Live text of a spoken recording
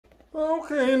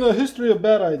Okay, in the history of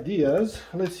bad ideas,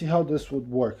 let's see how this would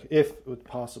work, if it would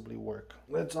possibly work.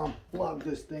 Let's unplug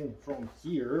this thing from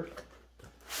here.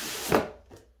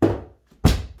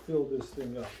 Fill this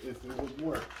thing up, if it would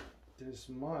work. This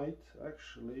might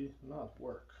actually not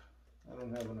work. I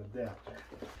don't have an adapter.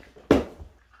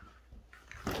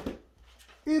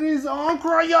 It is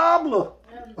incroyable!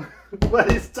 But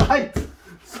it's tight!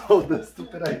 So the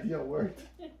stupid idea worked.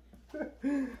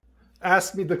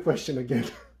 Ask me the question again.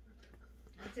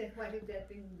 What if that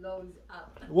thing blows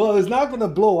up? Well, it's not gonna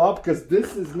blow up because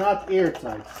this is not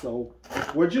airtight. So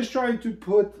we're just trying to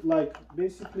put, like,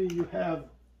 basically you have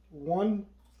 1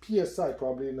 PSI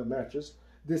probably in the mattress.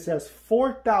 This has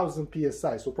 4,000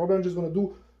 PSI. So probably I'm just gonna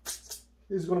do,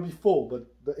 it's gonna be full, but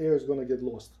the air is gonna get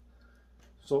lost.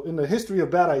 So in the history of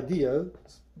bad ideas,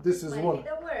 this is one. Might be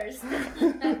the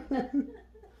worst.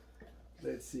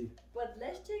 Let's see. But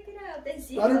let's check it out and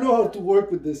see. I don't know how to work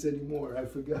with this anymore. I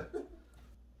forgot.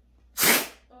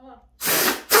 Oh.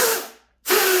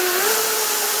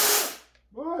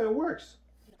 Oh, it works.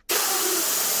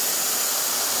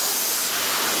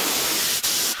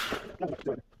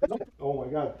 Oh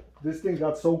my God, this thing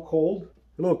got so cold.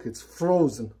 Look, it's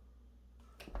frozen.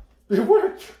 It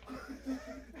worked.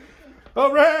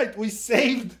 All right, we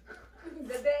saved.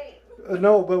 The day.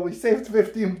 No, but we saved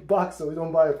 $15 so we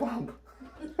don't buy a pump.